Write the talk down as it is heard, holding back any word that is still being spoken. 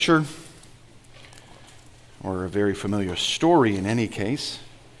Or a very familiar story in any case.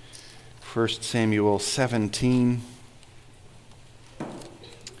 1 Samuel 17.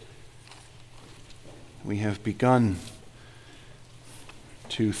 We have begun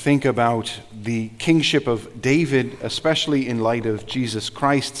to think about the kingship of David, especially in light of Jesus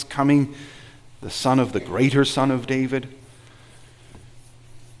Christ's coming, the son of the greater son of David.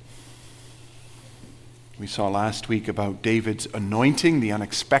 We saw last week about David's anointing, the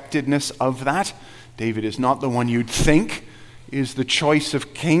unexpectedness of that. David is not the one you'd think is the choice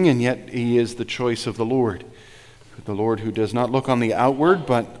of king, and yet he is the choice of the Lord who does not look on the outward,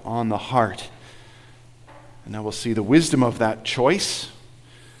 but on the heart. And now we'll see the wisdom of that choice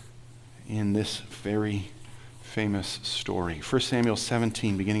in this very famous story. 1 Samuel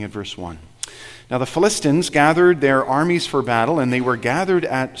 17, beginning at verse 1. Now the Philistines gathered their armies for battle, and they were gathered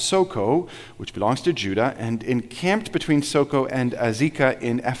at Soko, which belongs to Judah, and encamped between Soko and Azekah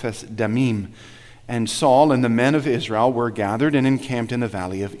in Ephes Dammim. And Saul and the men of Israel were gathered and encamped in the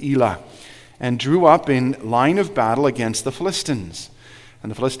valley of Elah, and drew up in line of battle against the Philistines.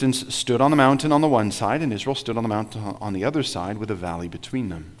 And the Philistines stood on the mountain on the one side, and Israel stood on the mountain on the other side, with a valley between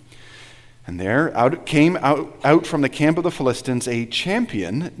them. And there came out from the camp of the Philistines a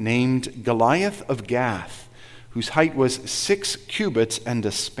champion named Goliath of Gath, whose height was 6 cubits and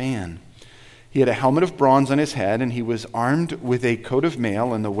a span. He had a helmet of bronze on his head, and he was armed with a coat of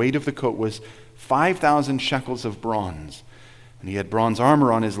mail, and the weight of the coat was 5,000 shekels of bronze. And he had bronze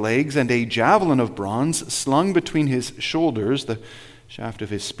armor on his legs, and a javelin of bronze slung between his shoulders. The shaft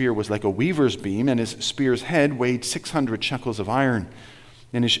of his spear was like a weaver's beam, and his spear's head weighed 600 shekels of iron.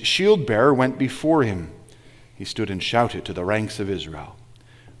 And his shield-bearer went before him. He stood and shouted to the ranks of Israel,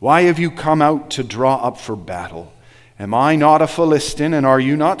 "Why have you come out to draw up for battle? Am I not a Philistine, and are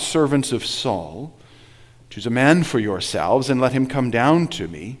you not servants of Saul? Choose a man for yourselves, and let him come down to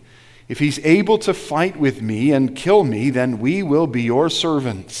me. If he's able to fight with me and kill me, then we will be your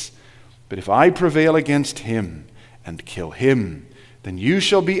servants. But if I prevail against him and kill him, then you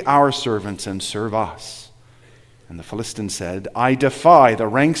shall be our servants and serve us." And the Philistine said, "I defy the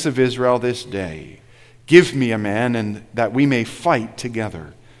ranks of Israel this day. Give me a man, and that we may fight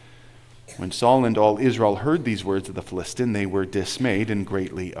together." When Saul and all Israel heard these words of the Philistine, they were dismayed and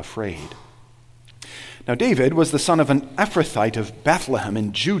greatly afraid. Now David was the son of an Ephrathite of Bethlehem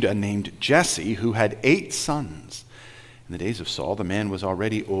in Judah named Jesse, who had 8 sons. In the days of Saul, the man was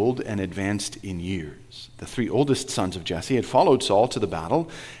already old and advanced in years. The 3 oldest sons of Jesse had followed Saul to the battle,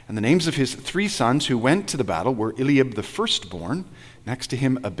 and the names of his 3 sons who went to the battle were Eliab the firstborn, next to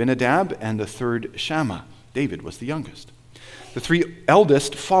him Abinadab, and the third Shammah. David was the youngest. The 3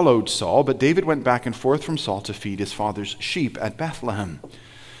 eldest followed Saul, but David went back and forth from Saul to feed his father's sheep at Bethlehem.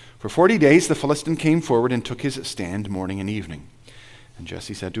 For 40 days the Philistine came forward and took his stand morning and evening. And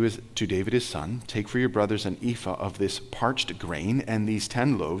Jesse said to David his son, "Take for your brothers an ephah of this parched grain and these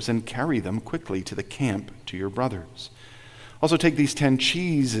 10 loaves, and carry them quickly to the camp to your brothers. Also take these 10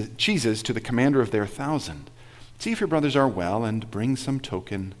 cheeses to the commander of their 1,000. See if your brothers are well, and bring some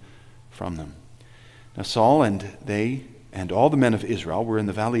token from them." Now Saul and they and all the men of Israel were in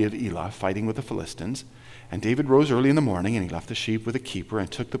the valley of Elah fighting with the Philistines. And David rose early in the morning, and he left the sheep with a keeper, and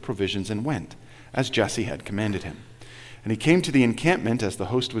took the provisions and went, as Jesse had commanded him. And he came to the encampment as the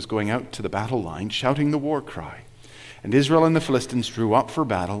host was going out to the battle line, shouting the war cry. And Israel and the Philistines drew up for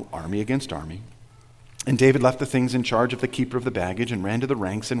battle, army against army. And David left the things in charge of the keeper of the baggage, and ran to the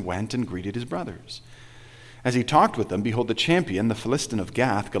ranks, and went and greeted his brothers. As he talked with them, behold, the champion, the Philistine of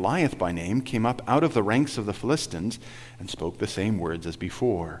Gath, Goliath by name, came up out of the ranks of the Philistines, and spoke the same words as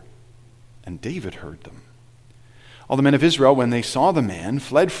before. And David heard them. All the men of Israel, when they saw the man,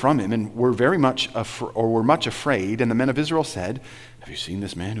 fled from him, and were much afraid. And the men of Israel said, "Have you seen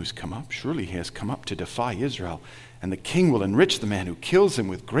this man who's come up? Surely he has come up to defy Israel. And the king will enrich the man who kills him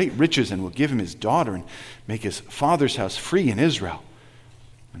with great riches, and will give him his daughter, and make his father's house free in Israel."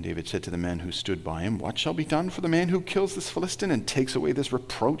 And David said to the men who stood by him, "What shall be done for the man who kills this Philistine and takes away this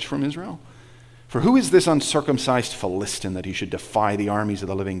reproach from Israel? For who is this uncircumcised Philistine that he should defy the armies of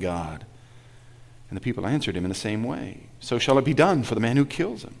the living God?" And the people answered him in the same way, "So shall it be done for the man who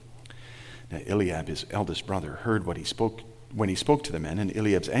kills him." Now Eliab, his eldest brother, heard what he spoke when he spoke to the men, and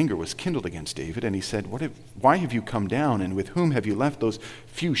Eliab's anger was kindled against David, and he said, "Why have you come down, and with whom have you left those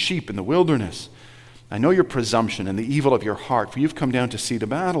few sheep in the wilderness? I know your presumption and the evil of your heart, for you've come down to see the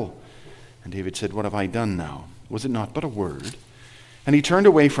battle." And David said, "What have I done now? Was it not but a word?" And he turned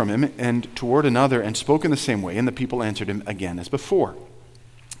away from him and toward another, and spoke in the same way, and the people answered him again as before.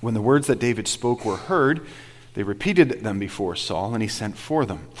 When the words that David spoke were heard, they repeated them before Saul, and he sent for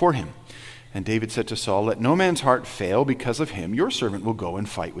him. And David said to Saul, "Let no man's heart fail because of him. Your servant will go and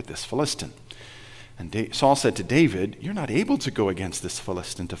fight with this Philistine." And Saul said to David, "You're not able to go against this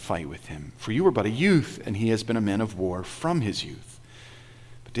Philistine to fight with him, for you are but a youth, and he has been a man of war from his youth."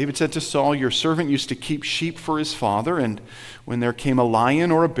 But David said to Saul, "Your servant used to keep sheep for his father, and when there came a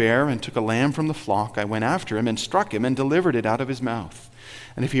lion or a bear and took a lamb from the flock, I went after him and struck him and delivered it out of his mouth.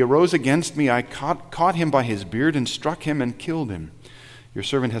 And if he arose against me, I caught him by his beard and struck him and killed him. Your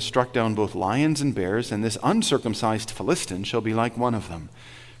servant has struck down both lions and bears, and this uncircumcised Philistine shall be like one of them,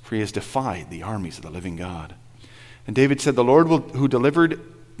 for he has defied the armies of the living God." And David said, "The Lord who delivered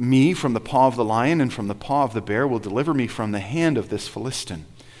me from the paw of the lion and from the paw of the bear will deliver me from the hand of this Philistine."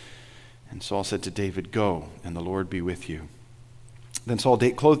 And Saul said to David, "Go, and the Lord be with you." Then Saul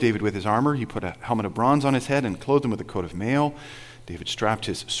clothed David with his armor. He put a helmet of bronze on his head and clothed him with a coat of mail. David strapped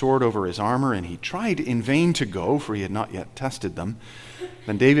his sword over his armor, and he tried in vain to go, for he had not yet tested them.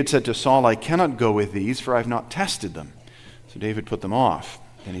 Then David said to Saul, "I cannot go with these, for I have not tested them." So David put them off.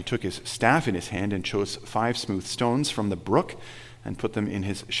 Then he took his staff in his hand and chose 5 smooth stones from the brook and put them in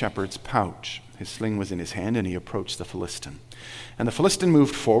his shepherd's pouch. His sling was in his hand, and he approached the Philistine. And the Philistine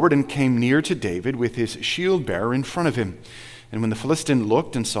moved forward and came near to David with his shield bearer in front of him. And when the Philistine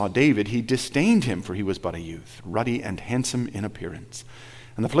looked and saw David, he disdained him, for he was but a youth, ruddy and handsome in appearance.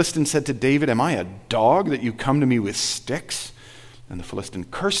 And the Philistine said to David, "Am I a dog that you come to me with sticks?" And the Philistine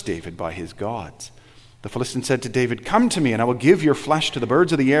cursed David by his gods. The Philistine said to David, "Come to me, and I will give your flesh to the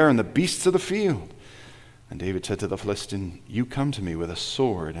birds of the air and the beasts of the field." And David said to the Philistine, "You come to me with a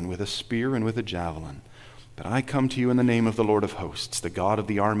sword and with a spear and with a javelin. But I come to you in the name of the Lord of hosts, the God of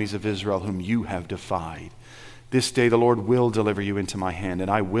the armies of Israel, whom you have defied. This day the Lord will deliver you into my hand, and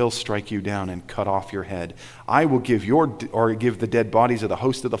I will strike you down and cut off your head. I will give the dead bodies of the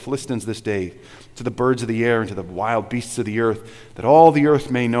host of the Philistines this day to the birds of the air and to the wild beasts of the earth, that all the earth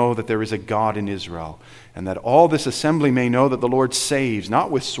may know that there is a God in Israel, and that all this assembly may know that the Lord saves,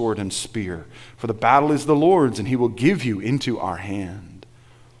 not with sword and spear. For the battle is the Lord's, and he will give you into our hand."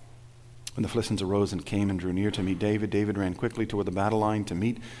 When the Philistines arose and came and drew near to meet David, David ran quickly toward the battle line to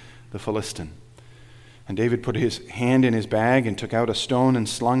meet the Philistine. And David put his hand in his bag and took out a stone and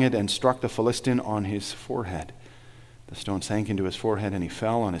slung it and struck the Philistine on his forehead. The stone sank into his forehead, and he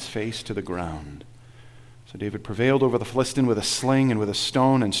fell on his face to the ground. So David prevailed over the Philistine with a sling and with a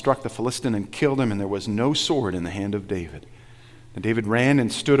stone, and struck the Philistine and killed him, and there was no sword in the hand of David. And David ran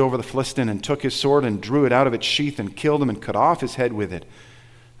and stood over the Philistine and took his sword and drew it out of its sheath and killed him and cut off his head with it.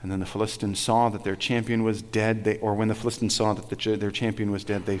 And then the Philistines saw that their champion was dead, when the Philistines saw that their champion was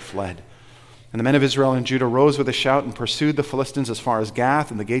dead, they fled. And the men of Israel and Judah rose with a shout and pursued the Philistines as far as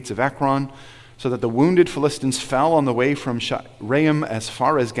Gath and the gates of Ekron, so that the wounded Philistines fell on the way from Raim as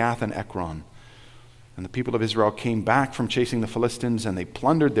far as Gath and Ekron. And the people of Israel came back from chasing the Philistines, and they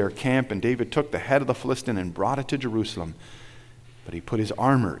plundered their camp, and David took the head of the Philistine and brought it to Jerusalem. But he put his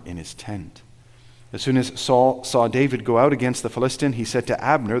armor in his tent. As soon as Saul saw David go out against the Philistine, he said to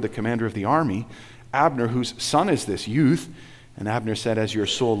Abner, the commander of the army, "Abner, whose son is this youth?" And Abner said, "As your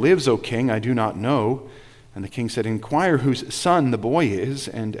soul lives, O king, I do not know." And the king said, "Inquire whose son the boy is."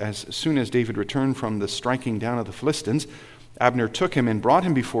 And as soon as David returned from the striking down of the Philistines, Abner took him and brought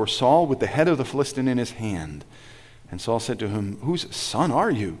him before Saul with the head of the Philistine in his hand. And Saul said to him, "Whose son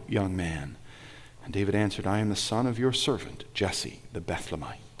are you, young man?" And David answered, "I am the son of your servant, Jesse the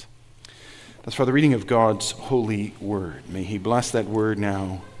Bethlehemite." That's for the reading of God's holy word. May he bless that word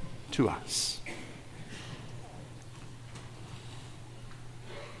now to us.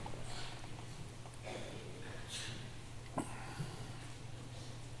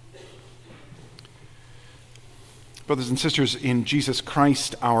 Brothers and sisters in Jesus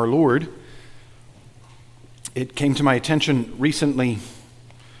Christ our Lord, it came to my attention recently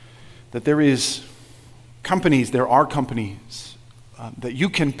that there are companies that you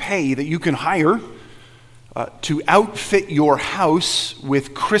can pay, that you can hire to outfit your house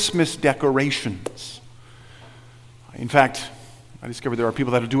with Christmas decorations. In fact, I discovered there are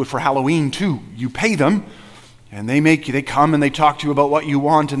people that will do it for Halloween too. You pay them, and they come and they talk to you about what you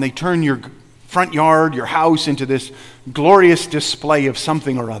want, and they turn your front yard, your house, into this glorious display of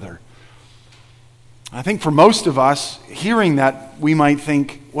something or other. I think for most of us, hearing that, we might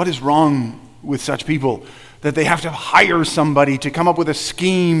think, what is wrong with such people? That they have to hire somebody to come up with a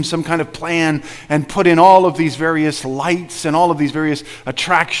scheme, some kind of plan, and put in all of these various lights and all of these various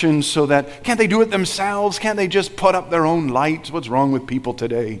attractions so that, can't they do it themselves? Can't they just put up their own lights? What's wrong with people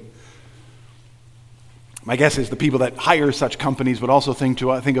today? My guess is the people that hire such companies would also think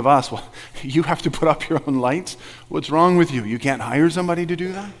of us, well, you have to put up your own lights? What's wrong with you? You can't hire somebody to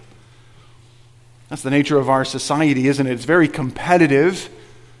do that? That's the nature of our society, isn't it? It's very competitive.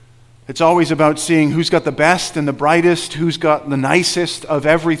 It's always about seeing who's got the best and the brightest, who's got the nicest of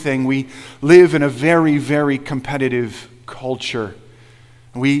everything. We live in a very, very competitive culture.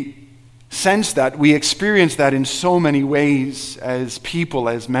 We sense that, we experience that in so many ways as people,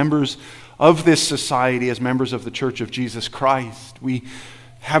 as members of this society, as members of the Church of Jesus Christ. We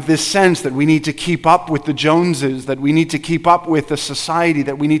have this sense that we need to keep up with the Joneses, that we need to keep up with the society,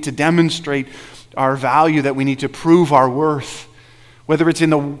 that we need to demonstrate our value, that we need to prove our worth. Whether it's in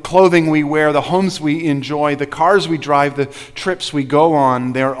the clothing we wear, the homes we enjoy, the cars we drive, the trips we go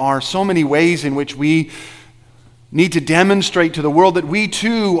on, there are so many ways in which we need to demonstrate to the world that we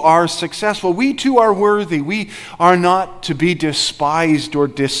too are successful. We too are worthy. We are not to be despised or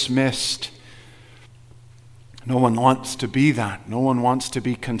dismissed. No one wants to be that. No one wants to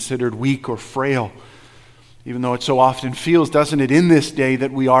be considered weak or frail. Even though it so often feels, doesn't it, in this day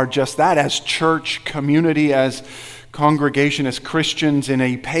that we are just that as church, community, as congregation, as Christians in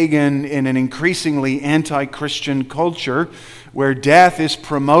a pagan, in an increasingly anti-Christian culture where death is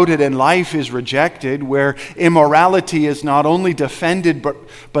promoted and life is rejected, where immorality is not only defended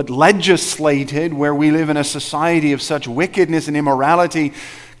but legislated, where we live in a society of such wickedness and immorality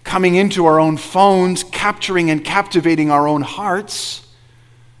coming into our own phones, capturing and captivating our own hearts.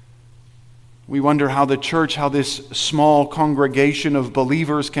 We wonder how the church, how this small congregation of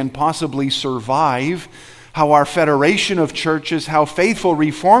believers can possibly survive, how our federation of churches, how faithful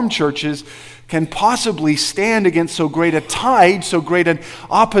Reformed churches can possibly stand against so great a tide, so great an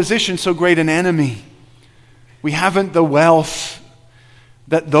opposition, so great an enemy. We haven't the wealth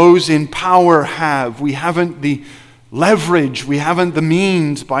that those in power have. We haven't the leverage. We haven't the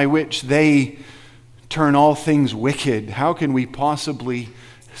means by which they turn all things wicked. How can we possibly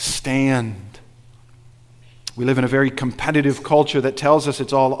stand? We live in a very competitive culture that tells us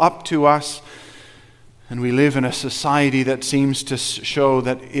it's all up to us. And we live in a society that seems to show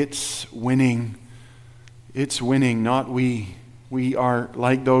that it's winning. It's winning, not we. We are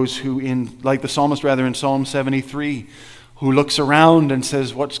like those like the psalmist rather in Psalm 73, who looks around and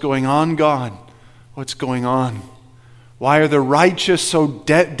says, "What's going on, God? What's going on? Why are the righteous so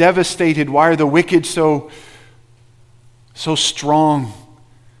devastated? Why are the wicked so strong?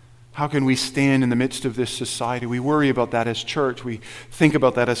 How can we stand in the midst of this society?" We worry about that as church. We think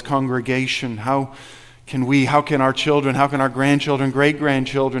about that as congregation. How can our children, how can our grandchildren,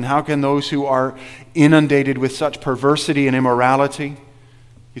 great-grandchildren, how can those who are inundated with such perversity and immorality?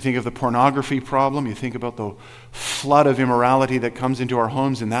 You think of the pornography problem. You think about the flood of immorality that comes into our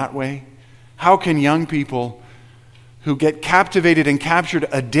homes in that way. How can young people who get captivated and captured,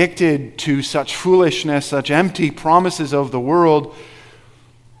 addicted to such foolishness, such empty promises of the world,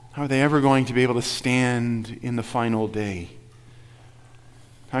 how are they ever going to be able to stand in the final day?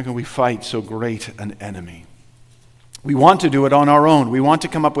 How can we fight so great an enemy? We want to do it on our own. We want to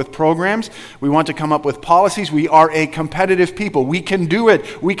come up with programs. We want to come up with policies. We are a competitive people. We can do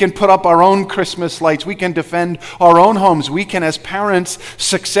it. We can put up our own Christmas lights. We can defend our own homes. We can, as parents,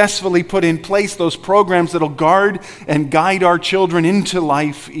 successfully put in place those programs that will guard and guide our children into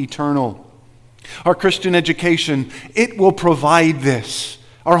life eternal. Our Christian education, it will provide this.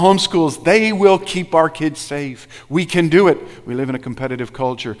 Our homeschools, they will keep our kids safe. We can do it. We live in a competitive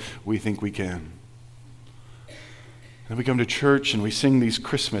culture. We think we can. And we come to church and we sing these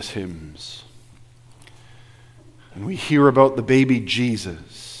Christmas hymns. And we hear about the baby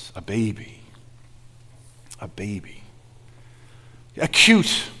Jesus, a baby. A baby. A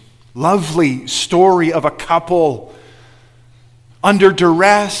cute, lovely story of a couple under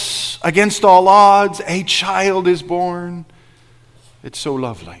duress, against all odds, a child is born. It's so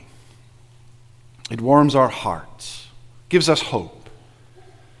lovely. It warms our hearts, gives us hope.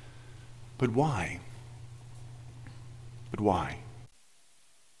 But why? But why?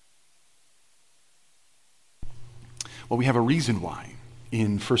 Well, we have a reason why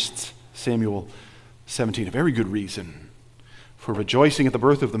in 1 Samuel 17, a very good reason for rejoicing at the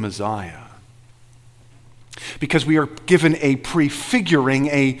birth of the Messiah. Because we are given a prefiguring,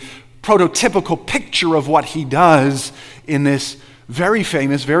 a prototypical picture of what he does in this very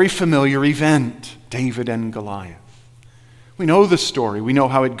famous, very familiar event, David and Goliath. We know the story. We know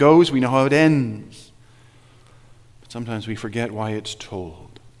how it goes. We know how it ends. But sometimes we forget why it's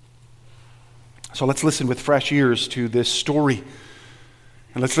told. So let's listen with fresh ears to this story.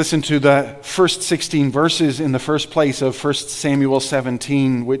 And let's listen to the first 16 verses in the first place of 1 Samuel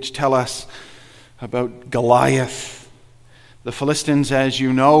 17, which tell us about Goliath. The Philistines, as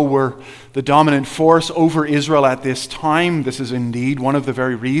you know, were the dominant force over Israel at this time. This is indeed one of the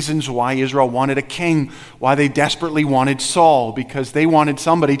very reasons why Israel wanted a king, why they desperately wanted Saul, because they wanted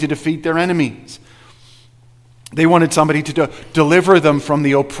somebody to defeat their enemies. They wanted somebody to deliver them from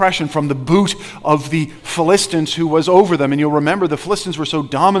the oppression, from the boot of the Philistines who was over them. And you'll remember the Philistines were so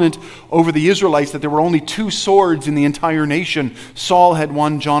dominant over the Israelites that there were only 2 swords in the entire nation. Saul had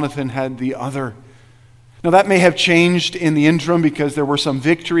one, Jonathan had the other. Now that may have changed in the interim because there were some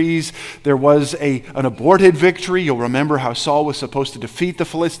victories. There was an aborted victory. You'll remember how Saul was supposed to defeat the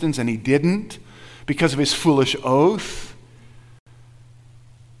Philistines and he didn't because of his foolish oath.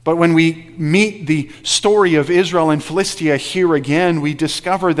 But when we meet the story of Israel and Philistia here again, we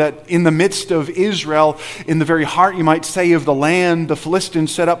discover that in the midst of Israel, in the very heart, you might say, of the land, the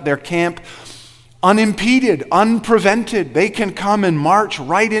Philistines set up their camp unimpeded, unprevented. They can come and march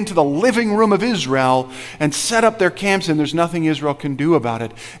right into the living room of Israel and set up their camps, and there's nothing Israel can do about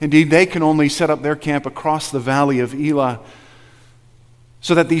it. Indeed, they can only set up their camp across the valley of Elah,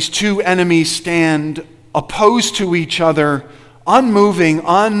 so that these 2 enemies stand opposed to each other, unmoving,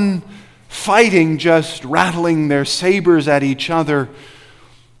 unfighting, just rattling their sabers at each other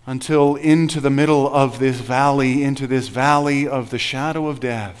until into the middle of this valley, into this valley of the shadow of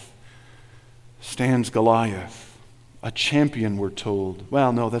death, stands Goliath, a champion, we're told.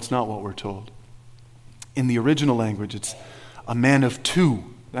 Well, no, that's not what we're told. In the original language, it's a man of 2.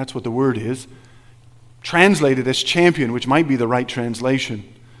 That's what the word is. Translated as champion, which might be the right translation.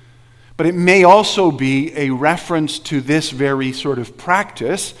 But it may also be a reference to this very sort of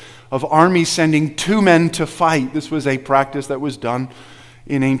practice of armies sending 2 men to fight. This was a practice that was done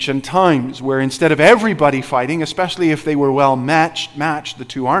in ancient times, where instead of everybody fighting, especially if they were well matched, the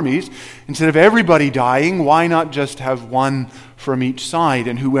 2 armies, instead of everybody dying, why not just have one from each side?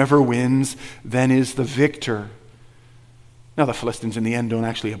 And whoever wins then is the victor. Now, the Philistines in the end don't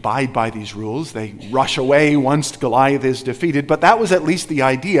actually abide by these rules. They rush away once Goliath is defeated. But that was at least the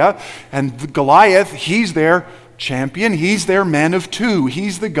idea. And Goliath, he's their champion. He's their man of 2.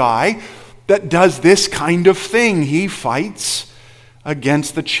 He's the guy that does this kind of thing. He fights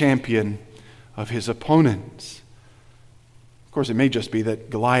against the champion of his opponents. Of course, it may just be that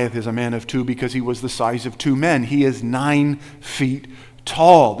Goliath is a man of 2 because he was the size of 2 men. He is 9 feet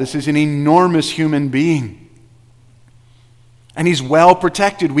tall. This is an enormous human being. And he's well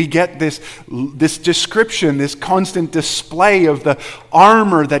protected. We get this description, this constant display of the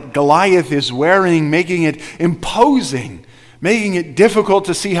armor that Goliath is wearing, making it imposing, making it difficult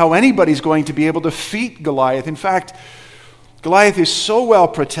to see how anybody's going to be able to defeat Goliath. In fact, Goliath is so well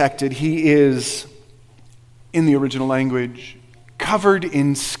protected, he is, in the original language, covered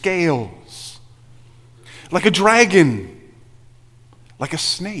in scales, like a dragon, like a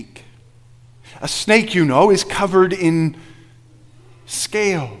snake. A snake, you know, is covered in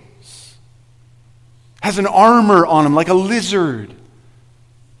scales, has an armor on him like a lizard.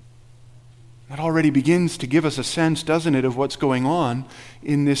 That already begins to give us a sense, doesn't it, of what's going on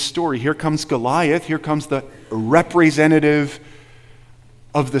in this story. Here comes Goliath. Here comes the representative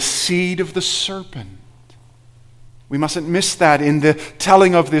of the seed of the serpent. We mustn't miss that in the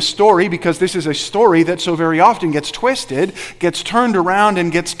telling of this story, because this is a story that so very often gets twisted, gets turned around,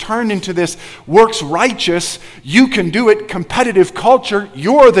 and gets turned into this works righteous, you can do it, competitive culture.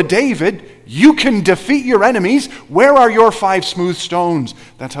 You're the David. You can defeat your enemies. Where are your 5 smooth stones?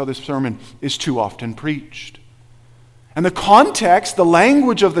 That's how this sermon is too often preached. And the context, the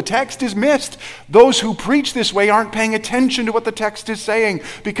language of the text is missed. Those who preach this way aren't paying attention to what the text is saying,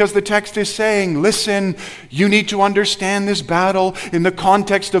 because the text is saying, listen, you need to understand this battle in the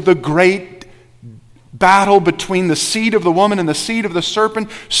context of the great battle between the seed of the woman and the seed of the serpent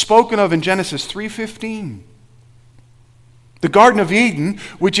spoken of in Genesis 3:15. The Garden of Eden,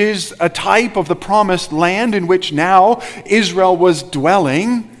 which is a type of the promised land in which now Israel was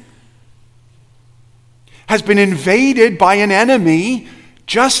dwelling, has been invaded by an enemy,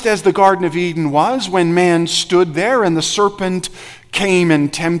 just as the Garden of Eden was when man stood there and the serpent came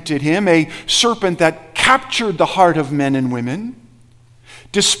and tempted him, a serpent that captured the heart of men and women,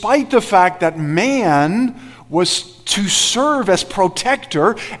 despite the fact that man was to serve as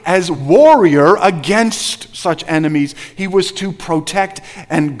protector, as warrior against such enemies. He was to protect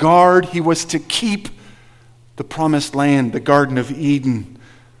and guard. He was to keep the promised land, the Garden of Eden,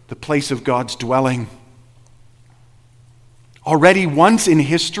 the place of God's dwelling. Already once in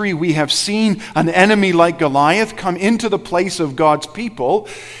history, we have seen an enemy like Goliath come into the place of God's people,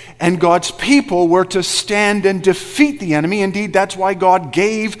 and God's people were to stand and defeat the enemy. Indeed, that's why God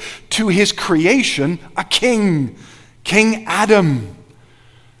gave to his creation a king, King Adam,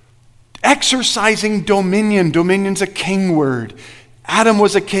 exercising dominion. Dominion's a king word. Adam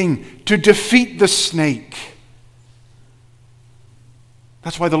was a king to defeat the snake.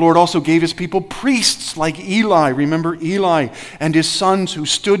 That's why the Lord also gave his people priests like Eli. Remember Eli and his sons who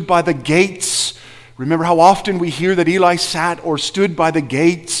stood by the gates. Remember how often we hear that Eli sat or stood by the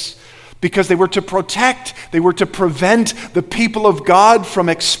gates because they were to protect, they were to prevent the people of God from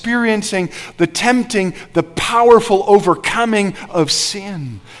experiencing the tempting, the powerful overcoming of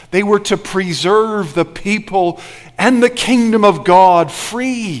sin. They were to preserve the people and the kingdom of God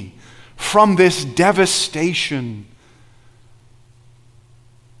free from this devastation.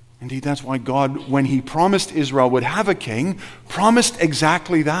 Indeed, that's why God, when he promised Israel would have a king, promised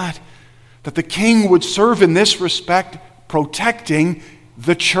exactly that the king would serve in this respect, protecting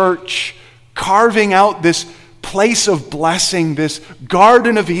the church, carving out this place of blessing, this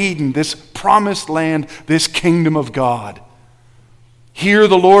Garden of Eden, this promised land, this kingdom of God. Here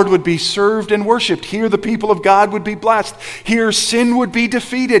the Lord would be served and worshiped. Here the people of God would be blessed. Here sin would be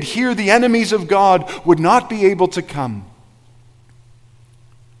defeated. Here the enemies of God would not be able to come.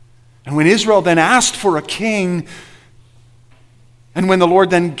 And when Israel then asked for a king, and when the Lord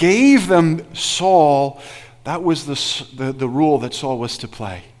then gave them Saul, that was the rule that Saul was to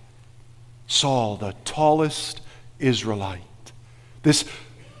play. Saul, the tallest Israelite. This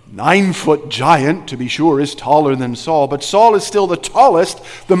 9-foot giant, to be sure, is taller than Saul, but Saul is still the tallest,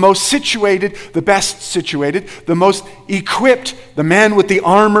 the most situated, the best situated, the most equipped, the man with the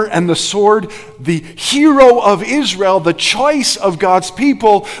armor and the sword, the hero of Israel, the choice of God's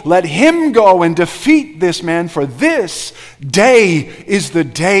people. Let him go and defeat this man, for this day is the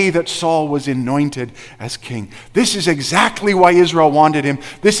day that Saul was anointed as king. This is exactly why Israel wanted him.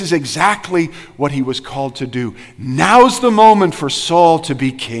 This is exactly what he was called to do. Now's the moment for Saul to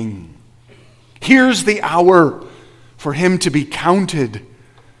be king. Here's the hour for him to be counted.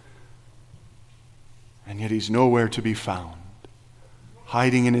 And yet he's nowhere to be found.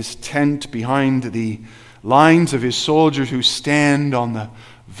 Hiding in his tent behind the lines of his soldiers who stand on the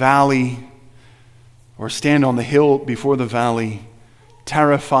valley or stand on the hill before the valley,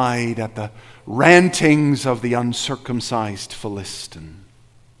 terrified at the rantings of the uncircumcised Philistine.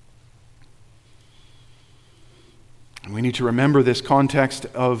 And we need to remember this context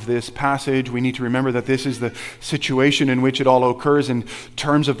of this passage. We need to remember that this is the situation in which it all occurs in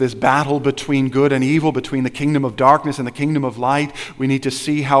terms of this battle between good and evil, between the kingdom of darkness and the kingdom of light. We need to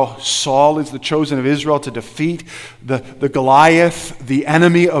see how Saul is the chosen of Israel to defeat the Goliath, the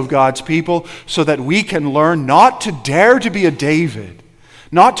enemy of God's people, so that we can learn not to dare to be a David,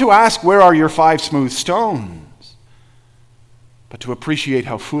 not to ask, where are your 5 smooth stones, but to appreciate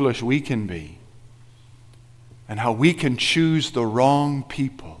how foolish we can be. And how we can choose the wrong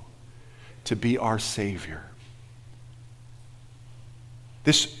people to be our Savior.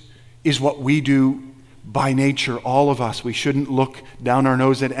 This is what we do by nature, all of us. We shouldn't look down our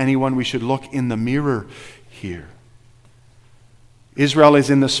nose at anyone. We should look in the mirror here. Israel is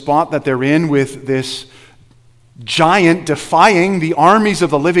in the spot that they're in with this giant defying the armies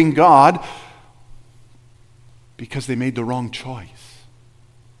of the living God because they made the wrong choice.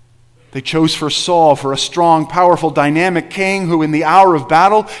 They chose for Saul, for a strong, powerful, dynamic king who in the hour of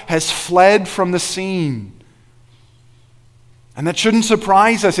battle has fled from the scene. And that shouldn't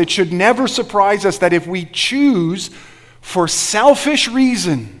surprise us. It should never surprise us that if we choose for selfish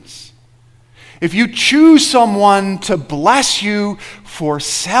reasons, if you choose someone to bless you for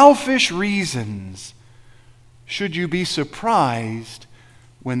selfish reasons, should you be surprised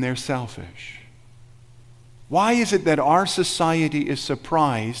when they're selfish? Why is it that our society is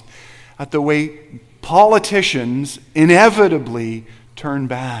surprised at the way politicians inevitably turn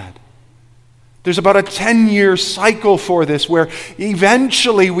bad? There's about a 10-year cycle for this where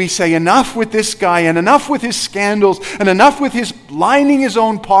eventually we say enough with this guy and enough with his scandals and enough with his lining his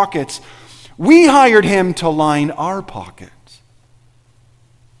own pockets. We hired him to line our pockets.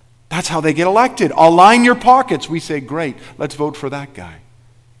 That's how they get elected. I'll line your pockets. We say, great, let's vote for that guy.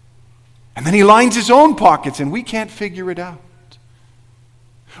 And then he lines his own pockets and we can't figure it out.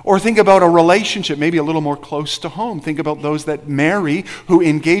 Or think about a relationship, maybe a little more close to home. Think about those that marry, who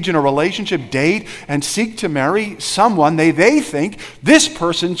engage in a relationship, date, and seek to marry someone they think, this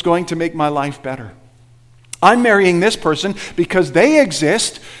person's going to make my life better. I'm marrying this person because they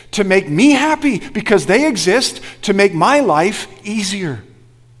exist to make me happy, because they exist to make my life easier.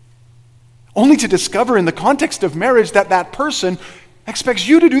 Only to discover in the context of marriage that that person expects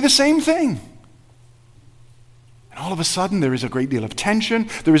you to do the same thing. And all of a sudden, there is a great deal of tension.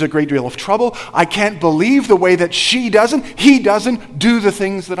 There is a great deal of trouble. I can't believe the way that he doesn't do the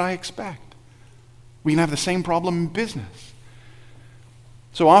things that I expect. We can have the same problem in business.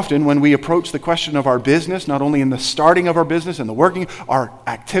 So often, when we approach the question of our business, not only in the starting of our business and the working, our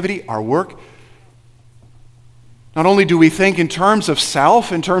activity, our work, not only do we think in terms of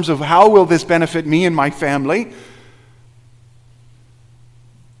self, in terms of how will this benefit me and my family,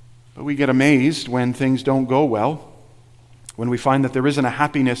 But we get amazed when things don't go well, when we find that there isn't a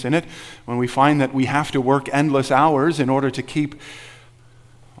happiness in it, when we find that we have to work endless hours in order to keep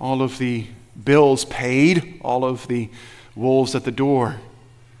all of the bills paid, all of the wolves at the door.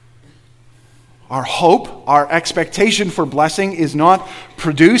 Our hope, our expectation for blessing is not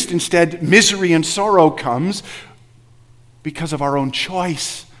produced. Instead, misery and sorrow comes because of our own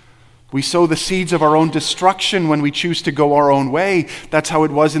choice. We sow the seeds of our own destruction when we choose to go our own way. That's how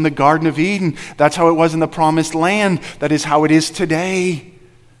it was in the Garden of Eden. That's how it was in the Promised Land. That is how it is today.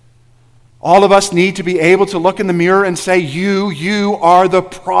 All of us need to be able to look in the mirror and say, you are the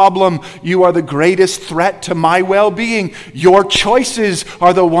problem. You are the greatest threat to my well-being. Your choices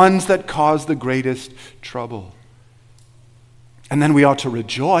are the ones that cause the greatest trouble. And then we ought to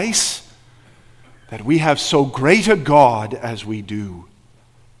rejoice that we have so great a God as we do.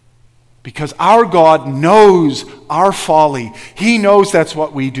 Because our God knows our folly. He knows that's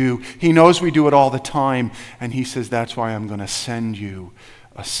what we do. He knows we do it all the time. And he says, that's why I'm going to send you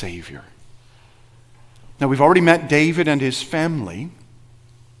a Savior. Now, we've already met David and his family.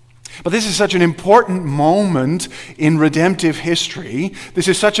 But this is such an important moment in redemptive history. This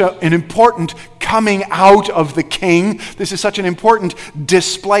is such an important coming out of the king. This is such an important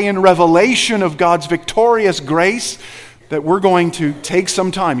display and revelation of God's victorious grace that we're going to take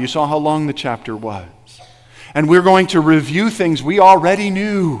some time. You saw how long the chapter was. And we're going to review things we already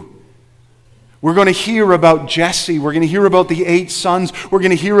knew. We're going to hear about Jesse. We're going to hear about the 8 sons. We're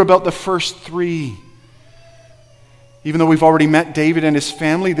going to hear about the first 3. Even though we've already met David and his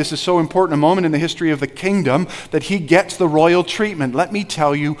family, this is so important a moment in the history of the kingdom that he gets the royal treatment. Let me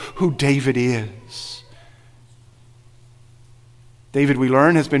tell you who David is. David, we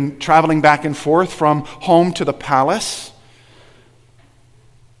learn, has been traveling back and forth from home to the palace.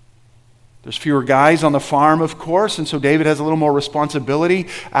 There's fewer guys on the farm, of course, and so David has a little more responsibility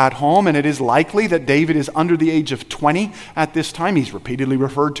at home, and it is likely that David is under the age of 20 at this time. He's repeatedly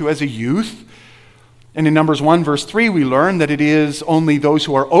referred to as a youth. And in Numbers 1, verse 3, we learn that it is only those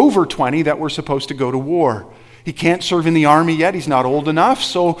who are over 20 that were supposed to go to war. He can't serve in the army yet. He's not old enough,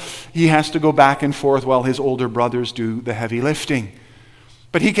 so he has to go back and forth while his older brothers do the heavy lifting.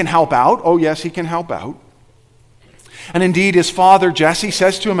 But he can help out. Oh, yes, he can help out. And indeed, his father, Jesse,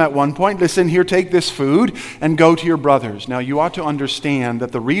 says to him at one point, listen, here, take this food and go to your brothers. Now, you ought to understand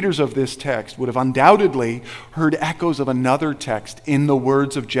that the readers of this text would have undoubtedly heard echoes of another text in the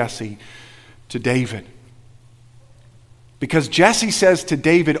words of Jesse to David. Because Jesse says to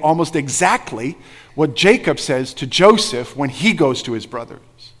David almost exactly what Jacob says to Joseph when he goes to his brothers.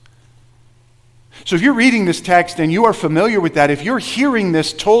 So if you're reading this text and you are familiar with that, if you're hearing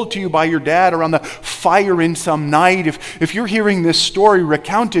this told to you by your dad around the fire in some night, if you're hearing this story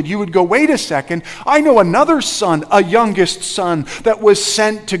recounted, you would go, wait a second, I know another son, a youngest son, that was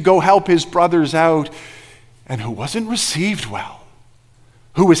sent to go help his brothers out and who wasn't received well,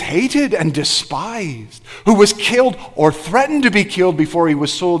 who was hated and despised, who was killed or threatened to be killed before he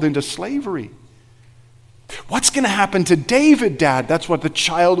was sold into slavery. What's going to happen to David, Dad? That's what the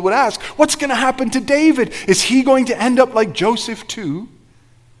child would ask. What's going to happen to David? Is he going to end up like Joseph too?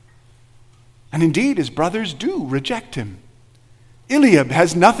 And indeed, his brothers do reject him. Eliab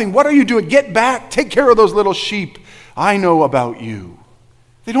has nothing. What are you doing? Get back. Take care of those little sheep. I know about you.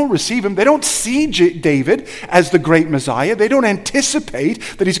 They don't receive him. They don't see David as the great Messiah. They don't anticipate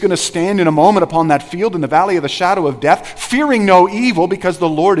that he's going to stand in a moment upon that field in the valley of the shadow of death, fearing no evil because the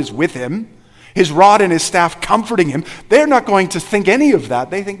Lord is with him. His rod and his staff comforting him. They're not going to think any of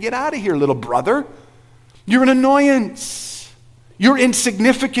that. They think, get out of here, little brother. You're an annoyance. You're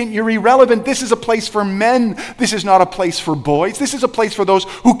insignificant. You're irrelevant. This is a place for men. This is not a place for boys. This is a place for those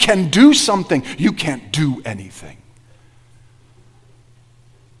who can do something. You can't do anything.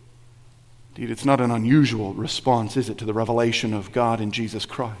 Indeed, it's not an unusual response, is it, to the revelation of God in Jesus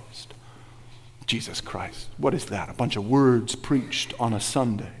Christ? Jesus Christ. What is that? A bunch of words preached on a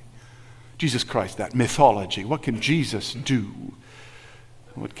Sunday. Jesus Christ, that mythology. What can Jesus do?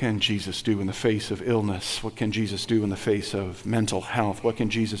 What can Jesus do in the face of illness? What can Jesus do in the face of mental health? What can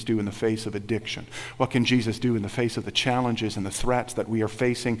Jesus do in the face of addiction? What can Jesus do in the face of the challenges and the threats that we are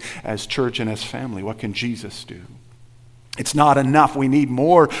facing as church and as family? What can Jesus do? It's not enough. We need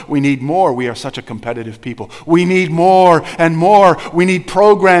more. We need more. We are such a competitive people. We need more and more. We need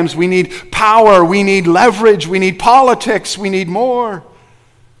programs. We need power. We need leverage. We need politics. We need more.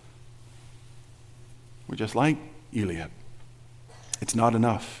 We're just like Eliab. It's not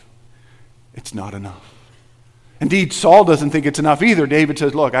enough. It's not enough. Indeed, Saul doesn't think it's enough either. David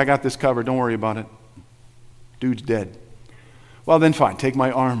says, look, I got this covered. Don't worry about it. Dude's dead. Well, then fine. Take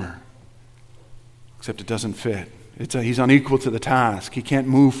my armor. Except it doesn't fit. He's unequal to the task. He can't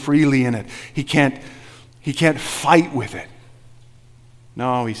move freely in it. He can't fight with it.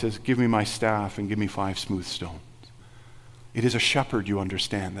 No, he says, give me my staff and give me 5 smooth stones. It is a shepherd, you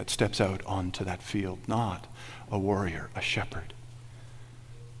understand, that steps out onto that field, not a warrior, a shepherd.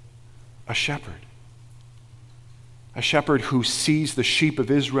 A shepherd. A shepherd who sees the sheep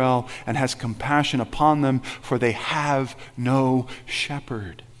of Israel and has compassion upon them, for they have no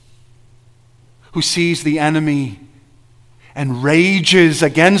shepherd. Who sees the enemy and rages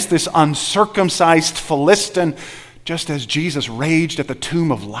against this uncircumcised Philistine, just as Jesus raged at the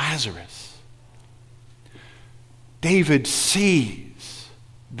tomb of Lazarus. David sees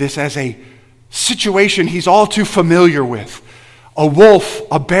this as a situation he's all too familiar with. A wolf,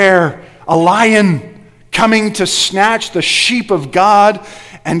 a bear, a lion coming to snatch the sheep of God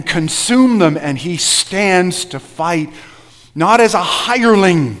and consume them, and he stands to fight, not as a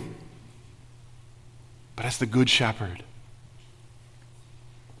hireling, but as the good shepherd.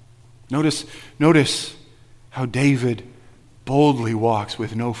 Notice how David boldly walks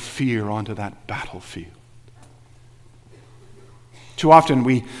with no fear onto that battlefield. Too often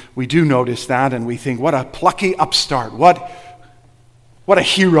we do notice that and we think, what a plucky upstart, what a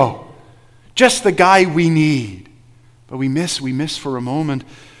hero, just the guy we need. But we miss for a moment,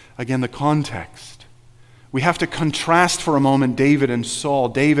 again, the context. We have to contrast for a moment David and Saul.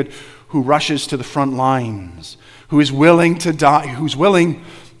 David, who rushes to the front lines, who is willing to die, who's willing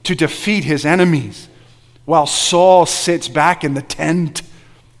to defeat his enemies, while Saul sits back in the tent.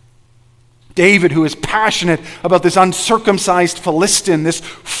 David, who is passionate about this uncircumcised Philistine, this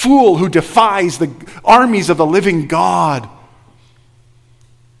fool who defies the armies of the living God,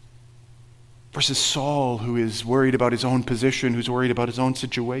 versus Saul, who is worried about his own position, who's worried about his own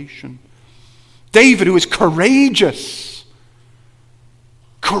situation. David, who is courageous,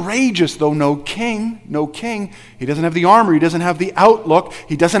 though no king. He doesn't have the armor, he doesn't have the outlook,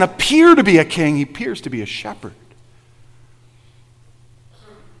 he doesn't appear to be a king, he appears to be a shepherd.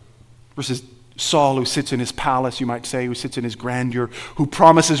 Versus Saul, who sits in his palace, you might say, who sits in his grandeur, who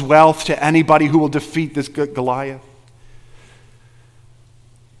promises wealth to anybody who will defeat this Goliath.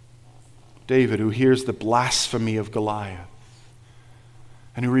 David, who hears the blasphemy of Goliath,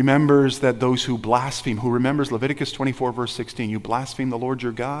 and who remembers that those who blaspheme, who remembers Leviticus 24, verse 16, you blaspheme the Lord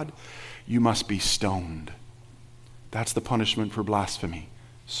your God, you must be stoned. That's the punishment for blasphemy,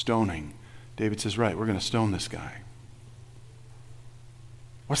 stoning. David says, right, we're going to stone this guy.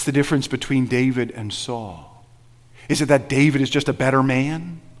 What's the difference between David and Saul? Is it that David is just a better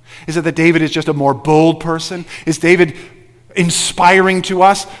man? Is it that David is just a more bold person? Is David inspiring to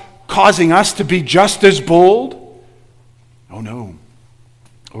us, causing us to be just as bold? Oh no.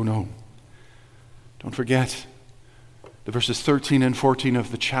 Don't forget the verses 13 and 14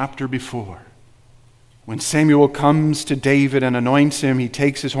 of the chapter before. When Samuel comes to David and anoints him, he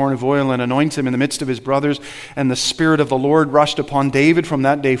takes his horn of oil and anoints him in the midst of his brothers, and the Spirit of the Lord rushed upon David from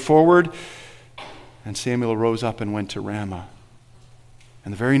that day forward. And Samuel rose up and went to Ramah.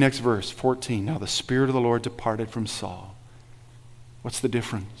 And the very next verse, 14, now the Spirit of the Lord departed from Saul. What's the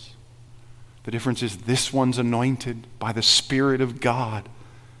difference? The difference is this one's anointed by the Spirit of God,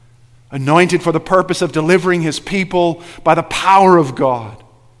 anointed for the purpose of delivering his people by the power of God.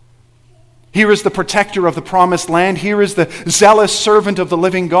 Here is the protector of the promised land. Here is the zealous servant of the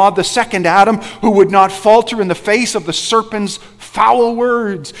living God, the second Adam, who would not falter in the face of the serpent's foul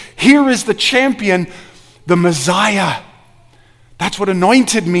words. Here is the champion, the Messiah. That's what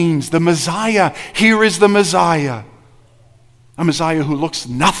anointed means, the Messiah. Here is the Messiah. A Messiah who looks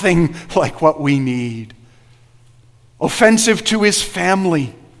nothing like what we need. Offensive to his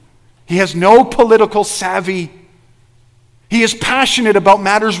family. He has no political savvy. He is passionate about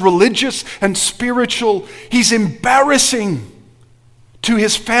matters religious and spiritual. He's embarrassing to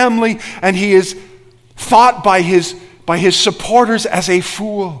his family, and he is thought by his supporters as a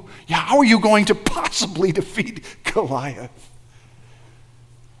fool. Yeah, how are you going to possibly defeat Goliath?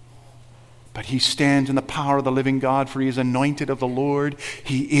 But he stands in the power of the living God, for he is anointed of the Lord.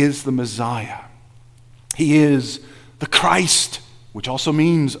 He is the Messiah. He is the Christ, which also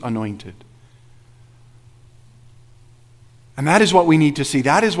means anointed. And that is what we need to see.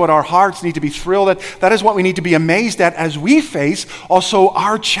 That is what our hearts need to be thrilled at. That is what we need to be amazed at as we face also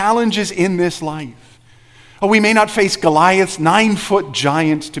our challenges in this life. Oh, we may not face Goliaths, 9-foot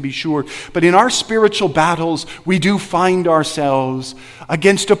giants to be sure, but in our spiritual battles, we do find ourselves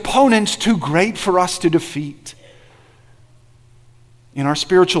against opponents too great for us to defeat. In our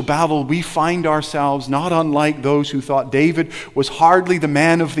spiritual battle, we find ourselves not unlike those who thought David was hardly the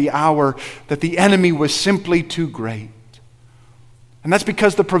man of the hour, that the enemy was simply too great. And that's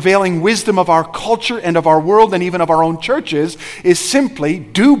because the prevailing wisdom of our culture and of our world and even of our own churches is simply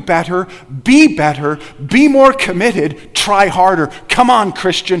do better, be more committed, try harder. Come on,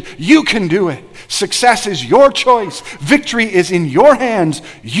 Christian, you can do it. Success is your choice. Victory is in your hands.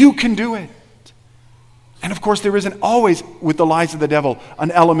 You can do it. And of course, there isn't always, with the lies of the devil, an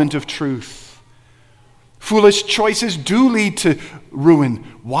element of truth. Foolish choices do lead to ruin.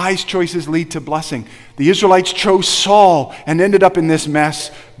 Wise choices lead to blessing. The Israelites chose Saul and ended up in this mess.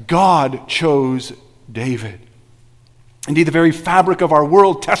 God chose David. Indeed, the very fabric of our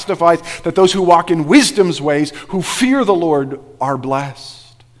world testifies that those who walk in wisdom's ways, who fear the Lord, are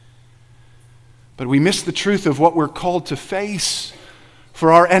blessed. But we miss the truth of what we're called to face.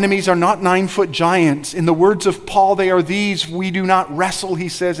 For our enemies are not 9-foot giants. In the words of Paul, they are these: we do not wrestle, he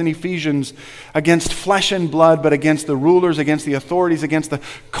says in Ephesians, against flesh and blood, but against the rulers, against the authorities, against the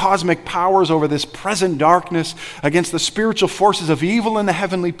cosmic powers over this present darkness, against the spiritual forces of evil in the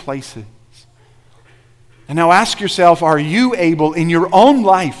heavenly places. And now ask yourself, are you able in your own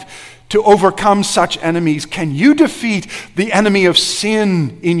life to overcome such enemies? Can you defeat the enemy of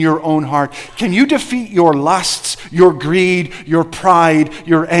sin in your own heart? Can you defeat your lusts, your greed, your pride,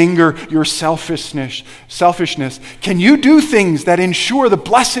 your anger, your selfishness? Can you do things that ensure the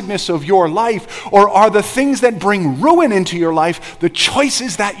blessedness of your life? Or are the things that bring ruin into your life the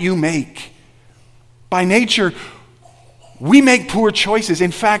choices that you make? By nature, we make poor choices. In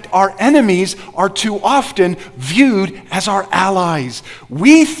fact, our enemies are too often viewed as our allies.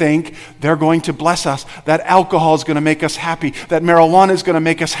 We think they're going to bless us, that alcohol is going to make us happy, that marijuana is going to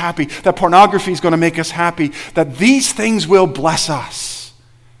make us happy, that pornography is going to make us happy, that these things will bless us.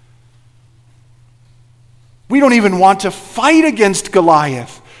 We don't even want to fight against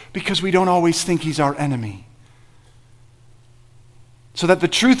Goliath because we don't always think he's our enemy. So that the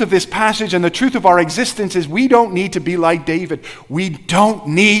truth of this passage and the truth of our existence is we don't need to be like David. We don't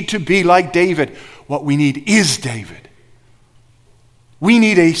need to be like David. What we need is David. We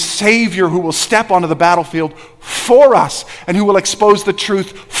need a Savior who will step onto the battlefield for us and who will expose the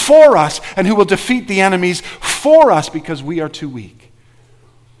truth for us and who will defeat the enemies for us because we are too weak.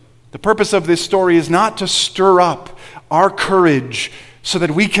 The purpose of this story is not to stir up our courage so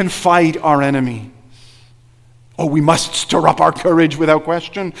that we can fight our enemy. Oh, we must stir up our courage without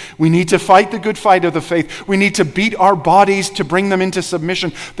question. We need to fight the good fight of the faith. We need to beat our bodies to bring them into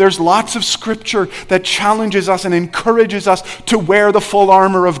submission. There's lots of scripture that challenges us and encourages us to wear the full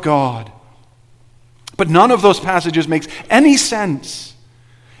armor of God. But none of those passages makes any sense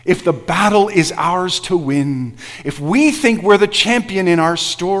if the battle is ours to win. If we think we're the champion in our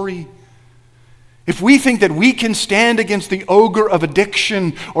story, if we think that we can stand against the ogre of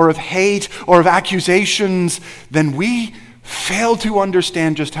addiction or of hate or of accusations, then we fail to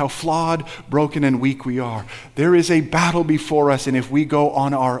understand just how flawed, broken, and weak we are. There is a battle before us, and if we go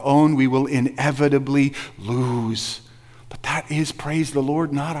on our own, we will inevitably lose. But that is, praise the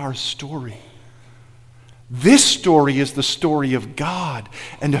Lord, not our story. This story is the story of God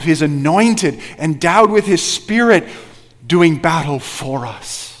and of His anointed, endowed with His Spirit, doing battle for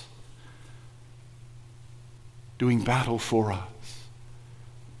us. Doing battle for us,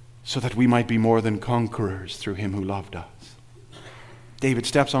 so that we might be more than conquerors through Him who loved us. David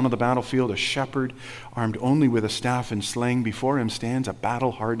steps onto the battlefield, a shepherd, armed only with a staff and sling. Before him stands a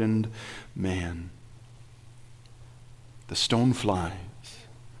battle-hardened man. The stone flies,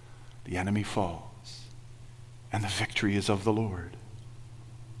 the enemy falls, and the victory is of the Lord.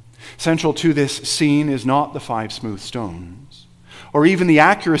 Central to this scene is not the 5 smooth stones, or even the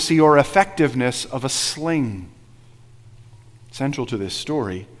accuracy or effectiveness of a sling. Central to this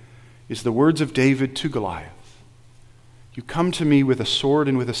story is the words of David to Goliath. You come to me with a sword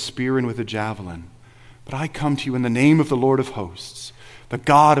and with a spear and with a javelin, but I come to you in the name of the Lord of hosts, the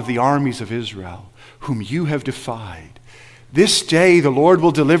God of the armies of Israel, whom you have defied. This day the Lord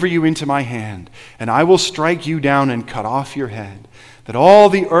will deliver you into my hand, and I will strike you down and cut off your head, that all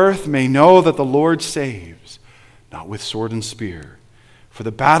the earth may know that the Lord saves, not with sword and spear. For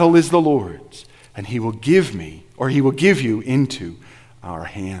the battle is the Lord's, and He will give you into our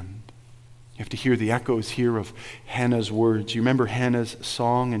hand. You have to hear the echoes here of Hannah's words. You remember Hannah's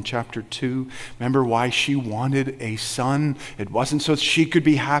song in chapter 2? Remember why she wanted a son? It wasn't so that she could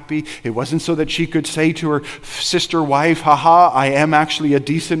be happy. It wasn't so that she could say to her sister wife, I am actually a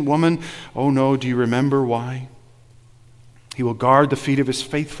decent woman. Oh no, do you remember why? He will guard the feet of His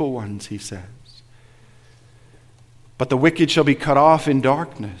faithful ones, he says. But the wicked shall be cut off in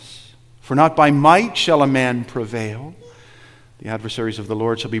darkness, for not by might shall a man prevail. The adversaries of the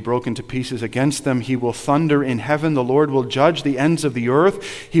Lord shall be broken to pieces against them. He will thunder in heaven. The Lord will judge the ends of the earth.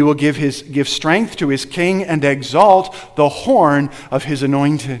 He will give strength to his king and exalt the horn of his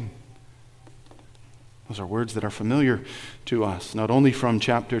anointed. Those are words that are familiar to us, not only from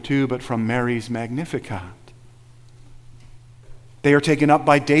chapter 2, but from Mary's Magnificat. They are taken up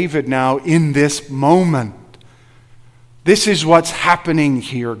by David now in this moment. This is what's happening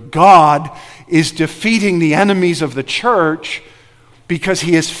here. God is defeating the enemies of the church because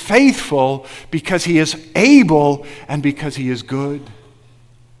he is faithful, because he is able, and because he is good.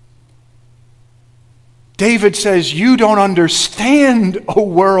 David says, you don't understand, O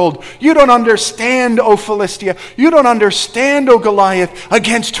world. You don't understand, O Philistia. You don't understand, O Goliath,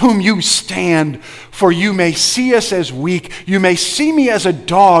 against whom you stand. For you may see us as weak. You may see me as a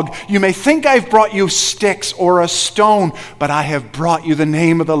dog. You may think I've brought you sticks or a stone, but I have brought you the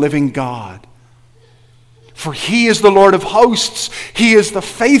name of the living God. For he is the Lord of hosts. He is the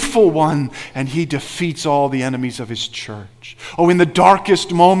faithful one, and he defeats all the enemies of his church. Oh, in the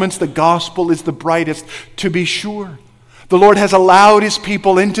darkest moments, the gospel is the brightest, to be sure. The Lord has allowed his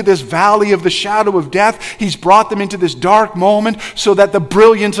people into this valley of the shadow of death. He's brought them into this dark moment so that the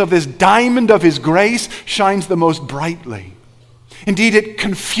brilliance of this diamond of his grace shines the most brightly. Indeed, it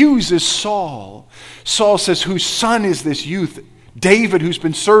confuses Saul. Saul says, whose son is this youth? David, who's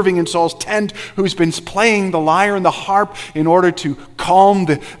been serving in Saul's tent, who's been playing the lyre and the harp in order to calm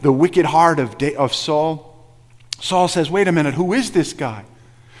the wicked heart of Saul. Saul says, wait a minute, who is this guy?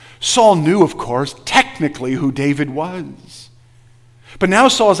 Saul knew, of course, technically who David was. But now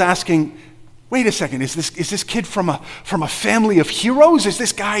Saul's asking, wait a second, is this kid from a family of heroes? Is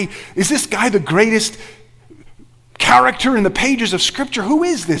this guy the greatest character in the pages of Scripture? Who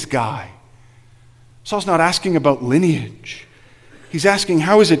is this guy? Saul's not asking about lineage. He's asking,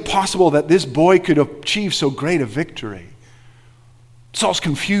 how is it possible that this boy could achieve so great a victory? Saul's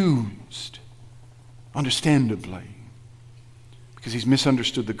confused, understandably, because he's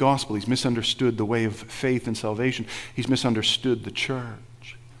misunderstood the gospel. He's misunderstood the way of faith and salvation. He's misunderstood the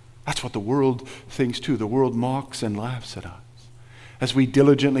church. That's what the world thinks too. The world mocks and laughs at us. As we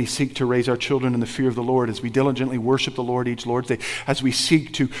diligently seek to raise our children in the fear of the Lord, as we diligently worship the Lord each Lord's Day, as we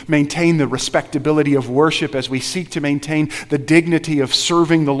seek to maintain the respectability of worship, as we seek to maintain the dignity of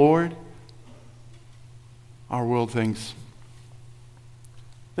serving the Lord, our world thinks,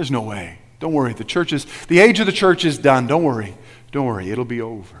 there's no way. Don't worry, the age of the church is done. Don't worry, it'll be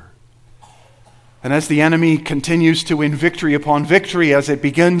over. And as the enemy continues to win victory upon victory, as it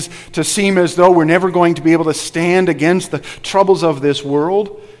begins to seem as though we're never going to be able to stand against the troubles of this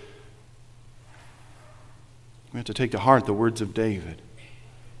world, we have to take to heart the words of David.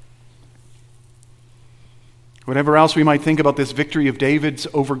 Whatever else we might think about this victory of David's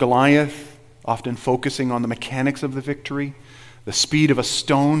over Goliath, often focusing on the mechanics of the victory, the speed of a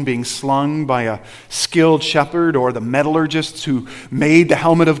stone being slung by a skilled shepherd, or the metallurgists who made the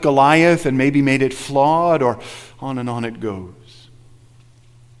helmet of Goliath and maybe made it flawed, or on and on it goes.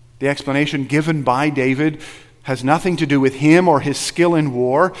 The explanation given by David has nothing to do with him or his skill in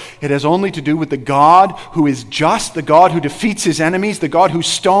war. It has only to do with the God who is just, the God who defeats his enemies, the God who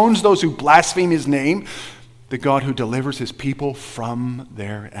stones those who blaspheme his name, the God who delivers his people from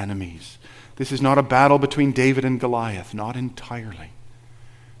their enemies. This is not a battle between David and Goliath, not entirely.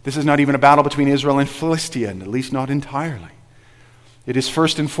 This is not even a battle between Israel and Philistia, at least not entirely. It is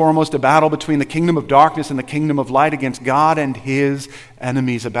first and foremost a battle between the kingdom of darkness and the kingdom of light against God and his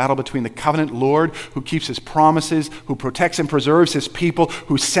enemies. A battle between the covenant Lord who keeps his promises, who protects and preserves his people,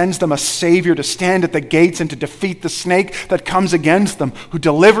 who sends them a Savior to stand at the gates and to defeat the snake that comes against them, who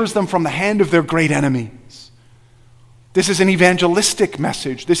delivers them from the hand of their great enemy. This is an evangelistic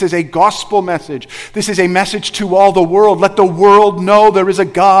message. This is a gospel message. This is a message to all the world. Let the world know there is a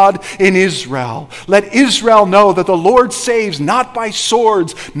God in Israel. Let Israel know that the Lord saves not by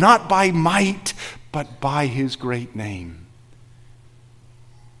swords, not by might, but by his great name.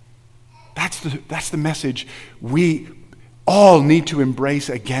 That's the message we all need to embrace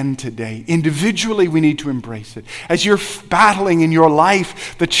again today. Individually, we need to embrace it. As you're battling in your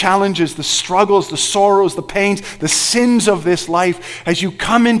life the challenges, the struggles, the sorrows, the pains, the sins of this life, as you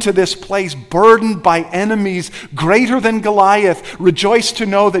come into this place burdened by enemies greater than Goliath, rejoice to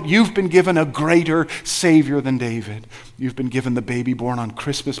know that you've been given a greater Savior than David. You've been given the baby born on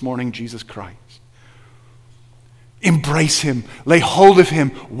Christmas morning, Jesus Christ. Embrace him, lay hold of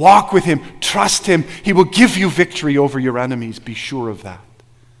him, walk with him, trust him. He will give you victory over your enemies. Be sure of that.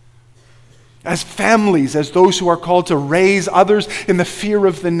 As families, as those who are called to raise others in the fear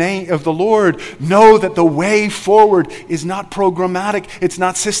of the name of the Lord, know that the way forward is not programmatic, it's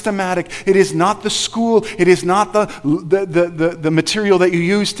not systematic, it is not the school, it is not the material that you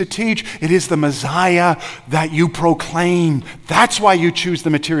use to teach, it is the Messiah that you proclaim. That's why you choose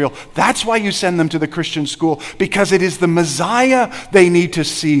the material. That's why you send them to the Christian school, because it is the Messiah they need to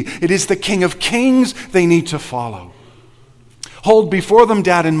see. It is the King of Kings they need to follow. Hold before them,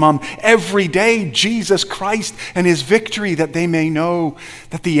 Dad and Mom, every day Jesus Christ and his victory, that they may know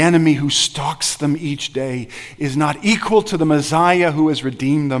that the enemy who stalks them each day is not equal to the Messiah who has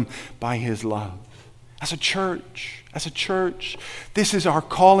redeemed them by his love. As a church, this is our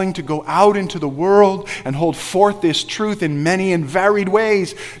calling to go out into the world and hold forth this truth in many and varied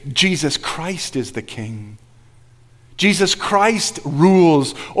ways. Jesus Christ is the King. Jesus Christ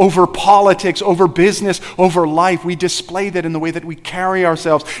rules over politics, over business, over life. We display that in the way that we carry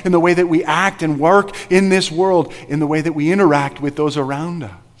ourselves, in the way that we act and work in this world, in the way that we interact with those around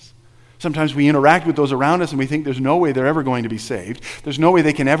us. Sometimes we interact with those around us and we think there's no way they're ever going to be saved. There's no way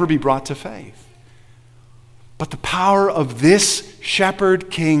they can ever be brought to faith. But the power of this shepherd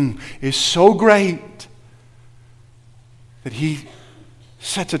king is so great that he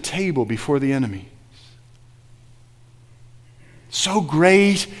sets a table before the enemy. So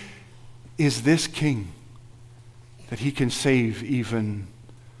great is this king that he can save even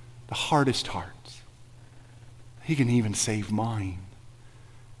the hardest hearts. He can even save mine.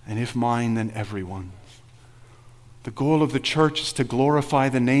 And if mine, then everyone's. The goal of the church is to glorify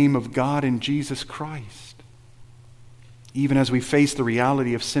the name of God in Jesus Christ. Even as we face the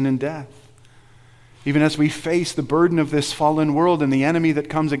reality of sin and death. Even as we face the burden of this fallen world and the enemy that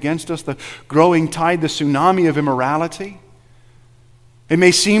comes against us, the growing tide, the tsunami of immorality. It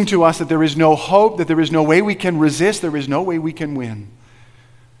may seem to us that there is no hope, that there is no way we can resist, there is no way we can win.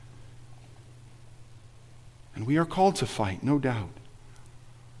 And we are called to fight, no doubt.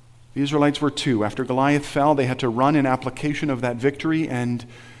 The Israelites were too. After Goliath fell, they had to run in application of that victory and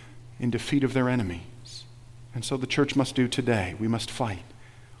in defeat of their enemies. And so the church must do today. We must fight.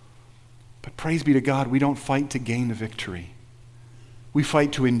 But praise be to God, we don't fight to gain the victory. We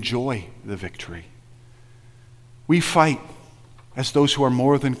fight to enjoy the victory. We fight as those who are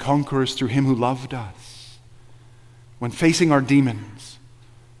more than conquerors through him who loved us. When facing our demons,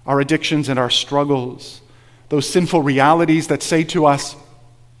 our addictions and our struggles, those sinful realities that say to us,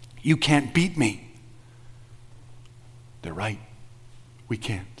 you can't beat me. They're right. We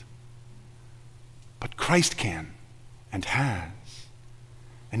can't. But Christ can and has.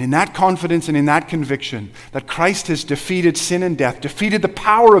 And in that confidence and in that conviction that Christ has defeated sin and death, defeated the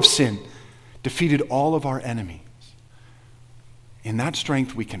power of sin, defeated all of our enemies, in that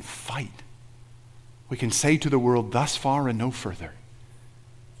strength, we can fight. We can say to the world, thus far and no further.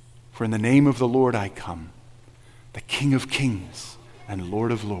 For in the name of the Lord I come, the King of Kings and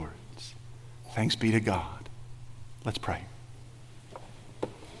Lord of Lords. Thanks be to God. Let's pray.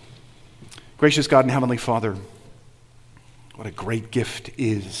 Gracious God and Heavenly Father, what a great gift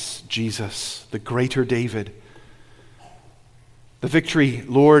is Jesus, the greater David. The victory,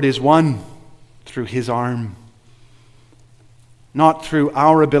 Lord, is won through his arm. Not through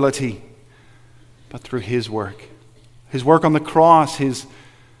our ability, but through his work. His work on the cross, his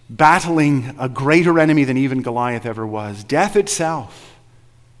battling a greater enemy than even Goliath ever was. Death itself.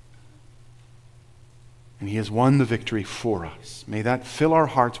 And he has won the victory for us. May that fill our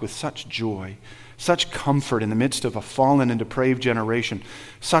hearts with such joy, such comfort in the midst of a fallen and depraved generation,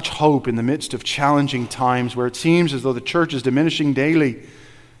 such hope in the midst of challenging times where it seems as though the church is diminishing daily.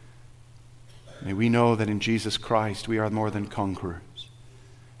 May we know that in Jesus Christ we are more than conquerors.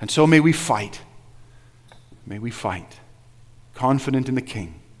 And so may we fight. May we fight, confident in the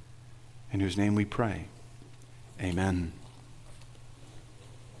King, in whose name we pray. Amen.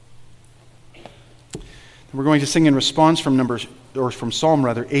 We're going to sing in response from Psalm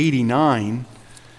 89.